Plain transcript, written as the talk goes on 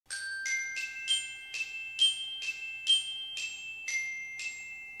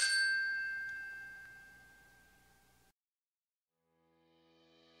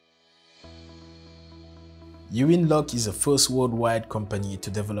Uinlock is the first worldwide company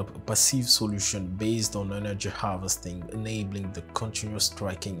to develop a passive solution based on energy harvesting, enabling the continuous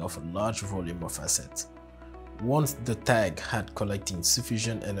tracking of a large volume of assets. Once the tag had collected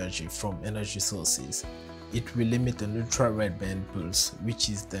sufficient energy from energy sources, it will emit an ultra-red band pulse, which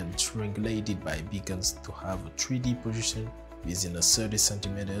is then triangulated by beacons to have a 3D position within a 30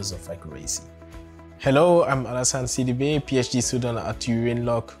 centimeters of accuracy. Hello, I'm Alassane Sidibé, PhD student at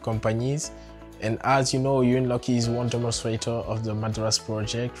Uinlock Companies. And as you know, Uinlock is one demonstrator of the Madras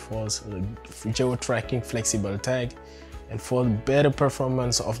project for geo-tracking flexible tag. And for better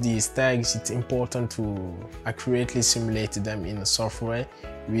performance of these tags, it's important to accurately simulate them in the software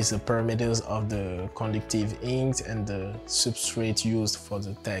with the parameters of the conductive inks and the substrate used for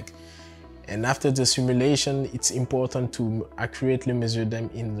the tag. And after the simulation, it's important to accurately measure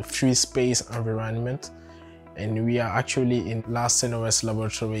them in the free space environment. And we are actually in last NOS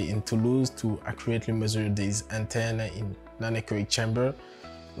laboratory in Toulouse to accurately measure these antennas in non-echoic chamber,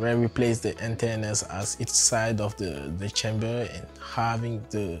 where we place the antennas as each side of the chamber and having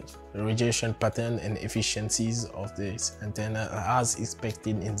the radiation pattern and efficiencies of this antenna as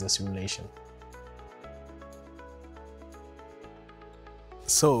expected in the simulation.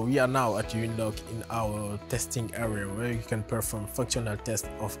 So we are now at Uinlock in our testing area where you can perform functional tests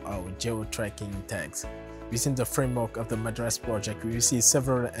of our geo-tracking tags. Within the framework of the Madras project, we see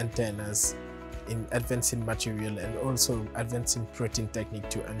several antennas in advancing material and also advancing protein technique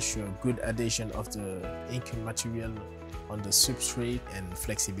to ensure good adhesion of the ink material on the substrate and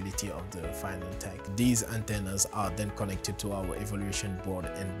flexibility of the final tag. These antennas are then connected to our evaluation board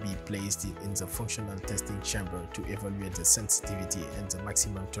and be placed in the functional testing chamber to evaluate the sensitivity and the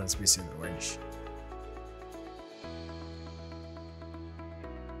maximum transmission range.